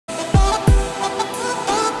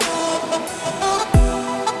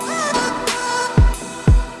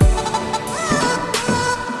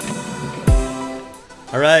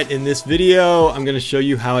Alright, in this video I'm going to show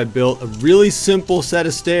you how I built a really simple set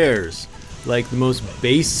of stairs, like the most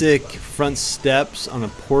basic front steps on a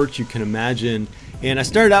porch you can imagine. And I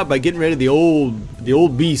started out by getting rid of the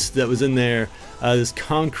old beast that was in there, this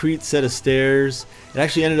concrete set of stairs. It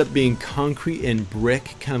actually ended up being concrete and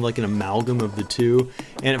brick, kind of like an amalgam of the two.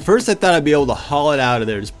 And at first I thought I'd be able to haul it out of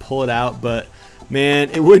there, just pull it out, but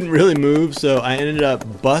man, it wouldn't really move, so I ended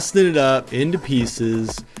up busting it up into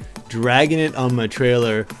pieces, dragging it on my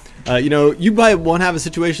trailer. You know, you probably won't have a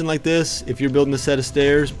situation like this if you're building a set of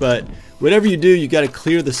stairs, but whatever you do, you got to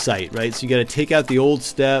clear the site, right? So you got to take out the old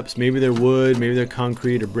steps. Maybe they're wood, maybe they're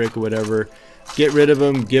concrete or brick or whatever. Get rid of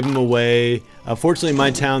them, give them away. Fortunately, in my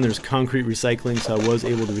town, there's concrete recycling, so I was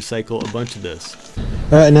able to recycle a bunch of this.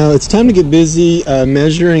 All right, now it's time to get busy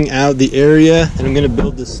measuring out the area that I'm going to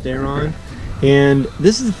build this stair on. And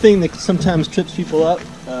this is the thing that sometimes trips people up,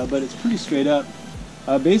 but it's pretty straight up.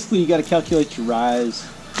 Basically, you got to calculate your rise.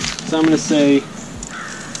 So I'm going to say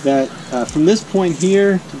that from this point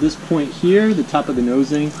here to this point here, the top of the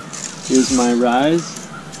nosing is my rise,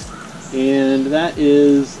 and that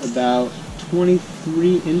is about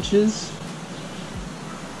 23 inches.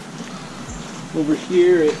 Over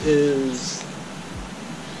here it is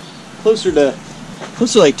closer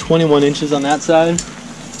to like 21 inches on that side.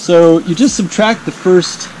 So you just subtract the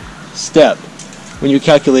first step when you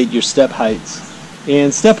calculate your step heights.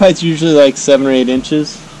 And step height's usually like 7 or 8 inches.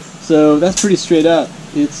 So that's pretty straight up.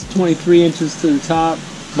 It's 23 inches to the top.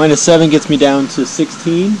 Minus 7 gets me down to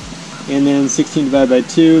 16. And then 16 divided by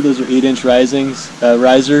 2, those are 8-inch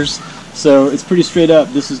risers. So it's pretty straight up.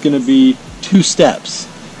 This is going to be 2 steps.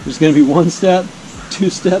 There's going to be 1 step,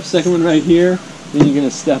 2 steps, second one right here, then you're going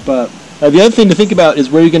to step up. The other thing to think about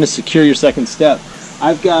is where you're going to secure your second step.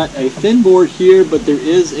 I've got a thin board here, but there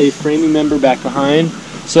is a framing member back behind.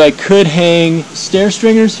 So I could hang stair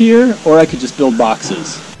stringers here, or I could just build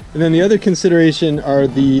boxes. And then the other consideration are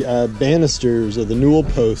the banisters, or the newel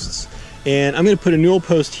posts. And I'm going to put a newel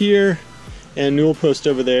post here and a newel post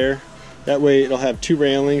over there. That way it'll have 2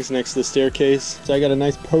 railings next to the staircase. So I got a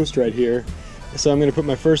nice post right here. So I'm going to put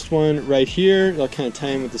my first one right here. It'll kind of tie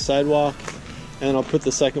in with the sidewalk. And I'll put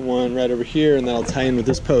the second one right over here, and that'll tie in with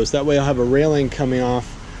this post. That way I'll have a railing coming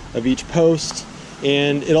off of each post,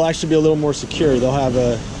 and it'll actually be a little more secure. They'll have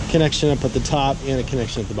a connection up at the top and a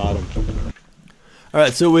connection at the bottom.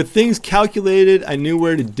 Alright, so with things calculated, I knew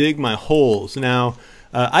where to dig my holes. Now,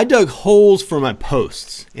 I dug holes for my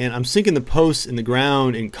posts, and I'm sinking the posts in the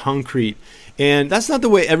ground in concrete. And that's not the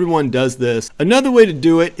way everyone does this. Another way to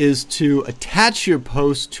do it is to attach your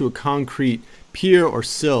post to a concrete pier or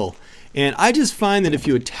sill. And I just find that if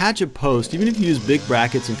you attach a post, even if you use big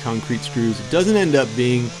brackets and concrete screws, it doesn't end up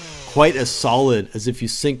being quite as solid as if you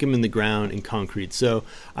sink them in the ground in concrete. So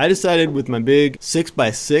I decided with my big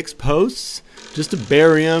 6x6 posts just to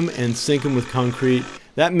bury them and sink them with concrete.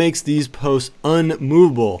 That makes these posts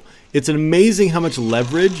unmovable. It's amazing how much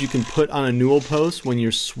leverage you can put on a newel post when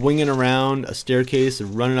you're swinging around a staircase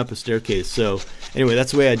and running up a staircase. So anyway,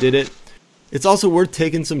 that's the way I did it. It's also worth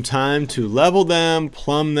taking some time to level them,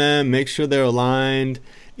 plumb them, make sure they're aligned,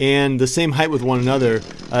 and the same height with one another.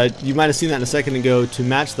 You might have seen that in a second ago. To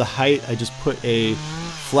match the height, I just put a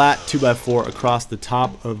flat 2x4 across the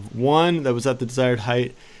top of one that was at the desired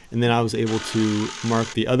height, and then I was able to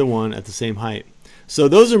mark the other one at the same height. So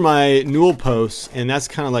those are my newel posts, and that's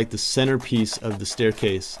kind of like the centerpiece of the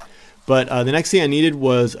staircase. But the next thing I needed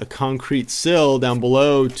was a concrete sill down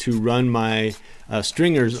below to run my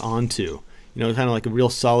stringers onto. You know, kind of like a real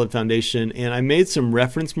solid foundation. And I made some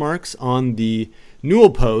reference marks on the newel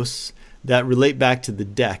posts that relate back to the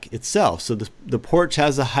deck itself. So the porch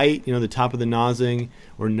has a height, you know, the top of the nosing,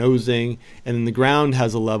 and then the ground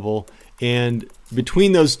has a level. And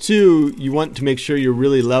between those two, you want to make sure you're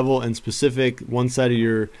really level and specific. One side of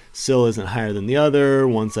your sill isn't higher than the other,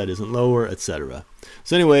 one side isn't lower, etc.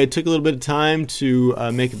 So anyway, it took a little bit of time to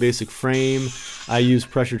make a basic frame. I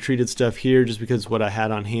used pressure treated stuff here just because it's what I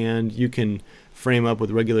had on hand. You can frame up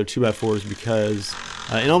with regular 2x4s because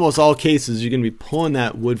in almost all cases you're going to be pulling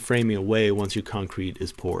that wood framing away once your concrete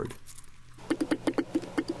is poured.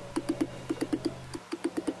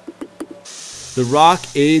 The rock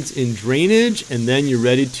aids in drainage, and then you're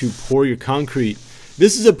ready to pour your concrete.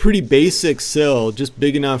 This is a pretty basic sill, just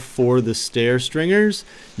big enough for the stair stringers.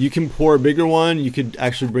 You can pour a bigger one. You could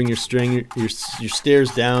actually bring your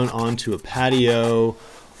stairs down onto a patio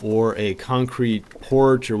or a concrete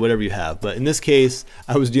porch or whatever you have. But in this case,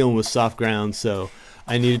 I was dealing with soft ground, so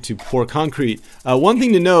I needed to pour concrete. One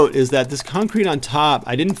thing to note is that this concrete on top,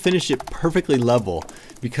 I didn't finish it perfectly level,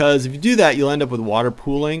 because if you do that, you'll end up with water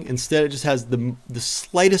pooling. Instead, it just has the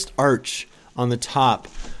slightest arch on the top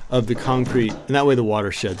of the concrete, and that way the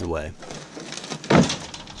water sheds away.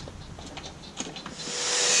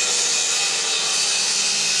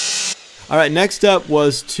 All right, next up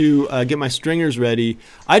was to get my stringers ready.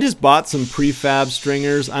 I just bought some prefab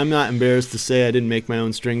stringers. I'm not embarrassed to say I didn't make my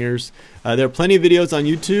own stringers. There are plenty of videos on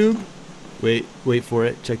YouTube. Wait for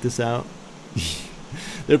it. Check this out.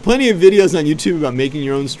 There are plenty of videos on YouTube about making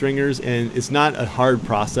your own stringers, and it's not a hard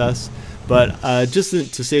process. But just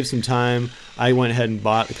to save some time, I went ahead and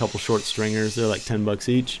bought a couple short stringers. They're like 10 bucks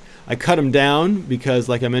each. I cut them down because,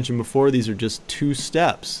 like I mentioned before, these are just 2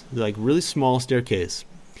 steps. They're like really small staircase.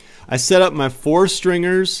 I set up my 4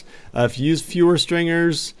 stringers. If you use fewer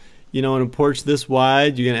stringers, you know, in a porch this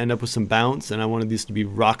wide, you're going to end up with some bounce, and I wanted these to be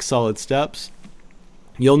rock solid steps.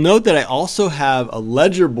 You'll note that I also have a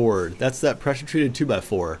ledger board. That's that pressure treated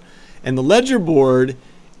 2x4. And the ledger board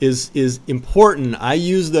is important. I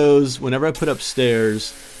use those whenever I put up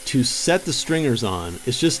stairs to set the stringers on.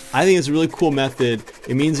 It's just, I think it's a really cool method.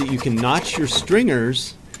 It means that you can notch your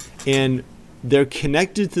stringers, and they're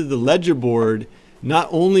connected to the ledger board not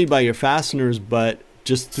only by your fasteners, but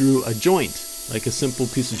just through a joint, like a simple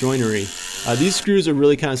piece of joinery. These screws are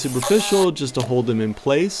really kind of superficial just to hold them in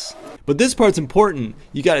place. But this part's important.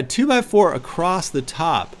 You got a 2x4 across the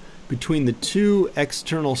top between the 2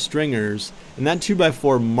 external stringers, and that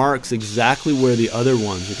 2x4 marks exactly where the other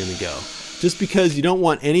ones are going to go. Just because you don't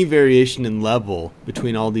want any variation in level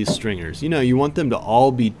between all these stringers. You know, you want them to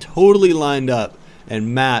all be totally lined up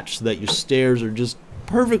and matched so that your stairs are just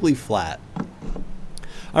perfectly flat.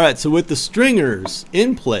 Alright, so with the stringers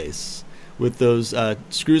in place, with those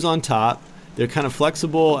screws on top, they're kind of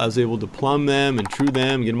flexible. I was able to plumb them and true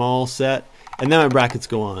them, get them all set, and then my brackets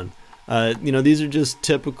go on. You know, these are just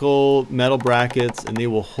typical metal brackets, and they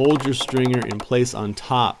will hold your stringer in place on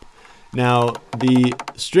top. Now, the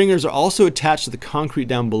stringers are also attached to the concrete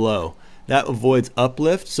down below. That avoids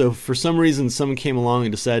uplift, so for some reason someone came along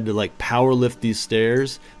and decided to like power lift these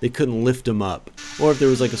stairs, they couldn't lift them up, or if there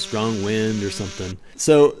was like a strong wind or something.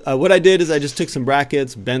 So what I did is I just took some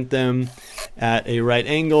brackets, bent them at a right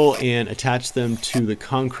angle, and attached them to the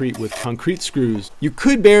concrete with concrete screws. You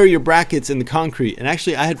could bury your brackets in the concrete, and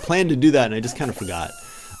actually I had planned to do that and I just kind of forgot.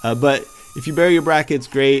 But if you bury your brackets,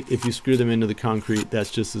 great. If you screw them into the concrete,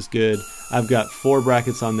 that's just as good. I've got 4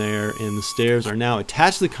 brackets on there, and the stairs are now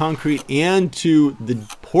attached to the concrete and to the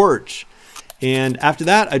porch. And after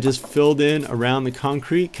that, I just filled in around the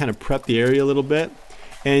concrete, kind of prepped the area a little bit.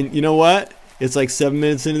 And you know what? It's like 7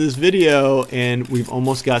 minutes into this video, and we've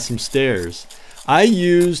almost got some stairs. I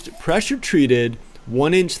used pressure treated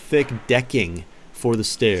 1-inch thick decking for the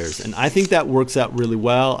stairs, and I think that works out really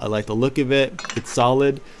well. I like the look of it. It's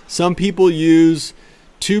solid. Some people use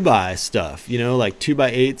 2x stuff, you know, like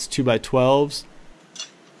 2x8s, 2x12s.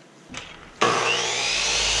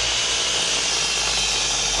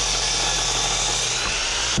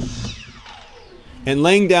 And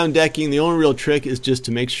laying down decking, the only real trick is just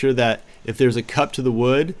to make sure that if there's a cup to the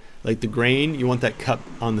wood, like the grain, you want that cup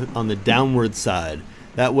on the downward side.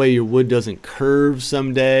 That way your wood doesn't curve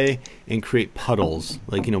someday and create puddles,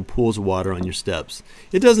 like, you know, pools of water on your steps.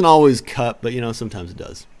 It doesn't always cut, but you know, sometimes it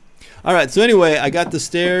does. Alright, so anyway, I got the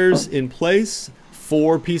stairs in place,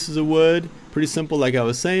 4 pieces of wood, pretty simple like I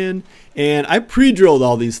was saying, and I pre-drilled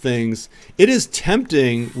all these things. It is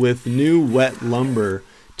tempting with new wet lumber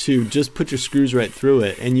to just put your screws right through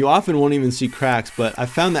it, and you often won't even see cracks, but I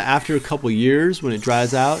found that after a couple years when it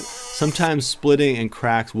dries out, sometimes splitting and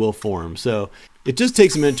cracks will form. So it just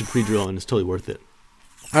takes a minute to pre-drill, and it's totally worth it.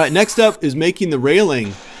 Alright, next up is making the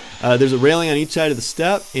railing. There's a railing on each side of the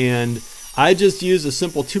step, and I just used a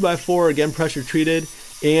simple 2x4, again pressure treated,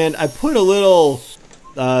 and I put a little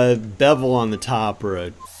bevel on the top, or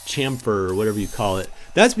a chamfer, or whatever you call it.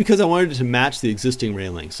 That's because I wanted it to match the existing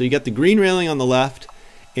railing. So you got the green railing on the left,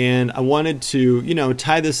 and I wanted to, you know,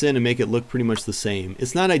 tie this in and make it look pretty much the same.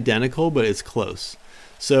 It's not identical, but it's close.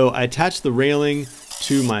 So I attached the railing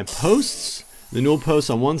to my posts, the newel post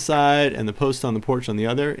on one side and the post on the porch on the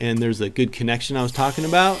other, and there's a good connection I was talking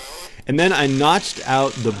about. And then I notched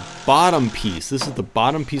out the bottom piece. This is the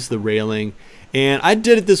bottom piece of the railing, and I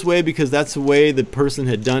did it this way because that's the way the person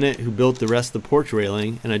had done it who built the rest of the porch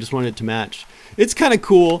railing, and I just wanted it to match. It's kind of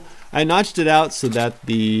cool. I notched it out so that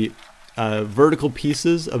the vertical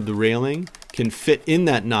pieces of the railing can fit in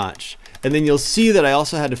that notch. And then you'll see that I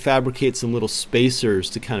also had to fabricate some little spacers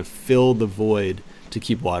to kind of fill the void to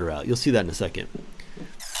keep water out. You'll see that in a second.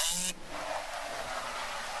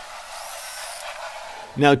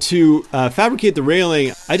 Now to fabricate the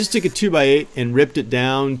railing, I just took a 2x8 and ripped it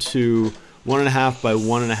down to 1.5 by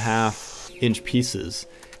 1.5 inch pieces.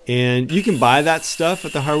 And you can buy that stuff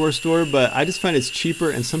at the hardware store, but I just find it's cheaper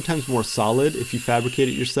and sometimes more solid if you fabricate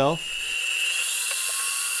it yourself.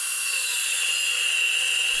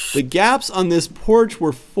 The gaps on this porch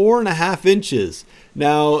were 4.5 inches.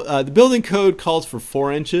 Now, the building code calls for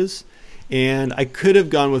 4 inches, and I could have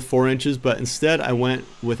gone with 4 inches, but instead I went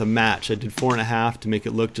with a match. I did 4.5 to make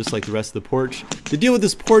it look just like the rest of the porch. The deal with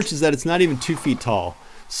this porch is that it's not even 2 feet tall.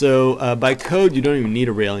 So by code, you don't even need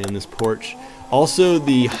a railing on this porch. Also,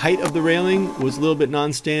 the height of the railing was a little bit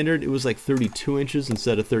non-standard. It was like 32 inches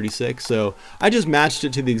instead of 36. So I just matched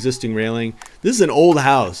it to the existing railing. This is an old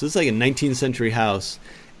house. This is like a 19th century house.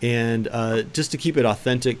 And just to keep it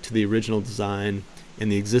authentic to the original design and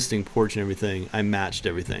the existing porch and everything, I matched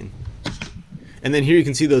everything. And then here you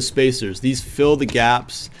can see those spacers. These fill the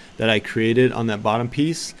gaps that I created on that bottom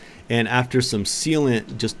piece. And after some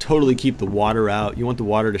sealant, just totally keep the water out. You want the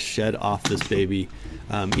water to shed off this baby.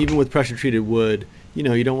 Even with pressure treated wood, you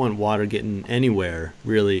know, you don't want water getting anywhere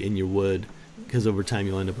really in your wood, because over time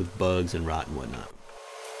you'll end up with bugs and rot and whatnot.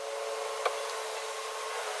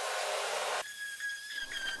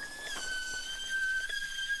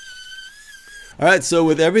 Alright, so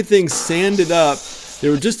with everything sanded up,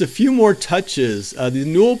 there were just a few more touches. The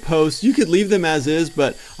newel posts, you could leave them as is,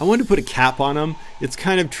 but I wanted to put a cap on them. It's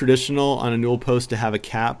kind of traditional on a newel post to have a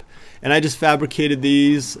cap. And I just fabricated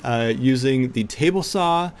these using the table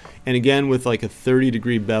saw, and again with like a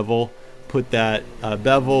 30-degree bevel. Put that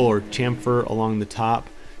bevel or chamfer along the top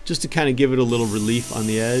just to kind of give it a little relief on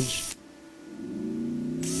the edge.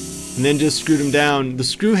 And then just screwed them down. The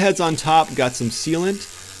screw heads on top got some sealant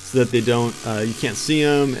so that they don't, you can't see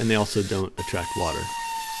them, and they also don't attract water.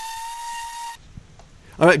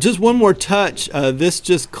 Alright, just one more touch. This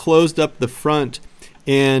just closed up the front.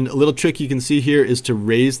 And a little trick you can see here is to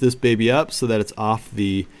raise this baby up so that it's off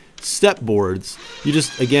the step boards. You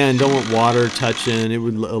just, again, don't want water touching. It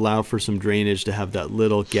would allow for some drainage to have that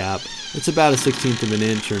little gap. It's about a 1/16 of an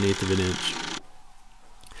inch or an 1/8 of an inch.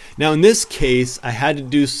 Now in this case, I had to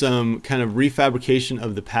do some kind of refabrication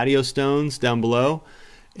of the patio stones down below.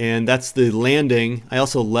 And that's the landing. I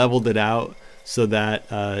also leveled it out so that,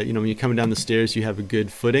 you know, when you're coming down the stairs, you have a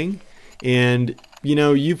good footing. And you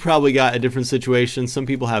know, you probably got a different situation. Some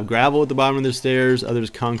people have gravel at the bottom of their stairs,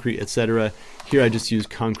 others concrete, etc. Here I just used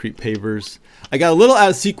concrete pavers. I got a little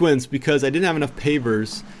out of sequence because I didn't have enough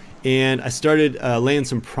pavers, and I started laying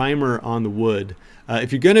some primer on the wood.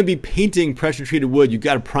 If you're going to be painting pressure treated wood, you've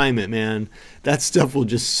got to prime it, man. That stuff will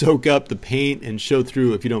just soak up the paint and show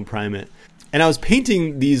through if you don't prime it. And I was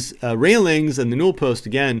painting these railings and the newel post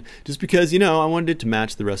again just because, you know, I wanted it to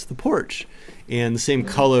match the rest of the porch and the same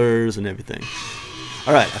colors and everything.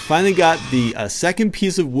 All right, I finally got the second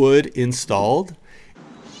piece of wood installed.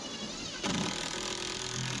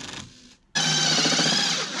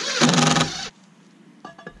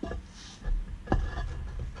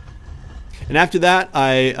 And after that,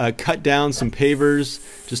 I cut down some pavers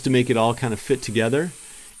just to make it all kind of fit together.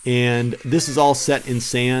 And this is all set in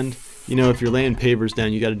sand. You know, if you're laying pavers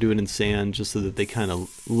down, you got to do it in sand just so that they kind of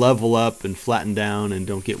level up and flatten down and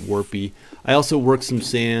don't get warpy. I also worked some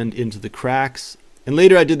sand into the cracks. And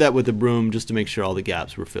later I did that with a broom just to make sure all the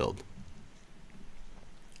gaps were filled.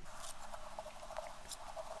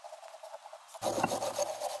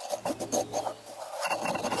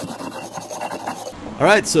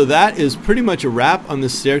 Alright, so that is pretty much a wrap on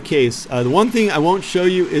this staircase. The one thing I won't show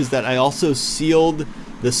you is that I also sealed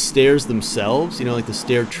the stairs themselves, you know, like the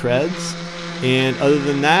stair treads. And other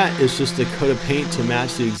than that, it's just a coat of paint to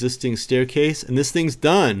match the existing staircase, and this thing's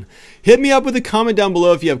done. Hit me up with a comment down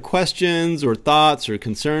below if you have questions or thoughts or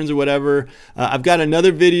concerns or whatever. I've got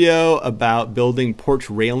another video about building porch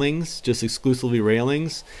railings, just exclusively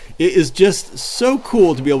railings. It is just so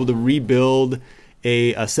cool to be able to rebuild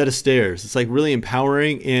a set of stairs. It's like really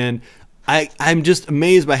empowering, and I'm just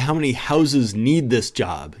amazed by how many houses need this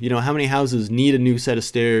job. You know, how many houses need a new set of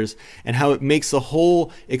stairs, and how it makes the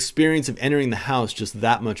whole experience of entering the house just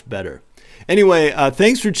that much better. Anyway,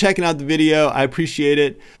 thanks for checking out the video. I appreciate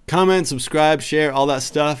it. Comment, subscribe, share, all that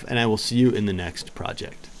stuff, and I will see you in the next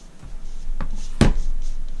project.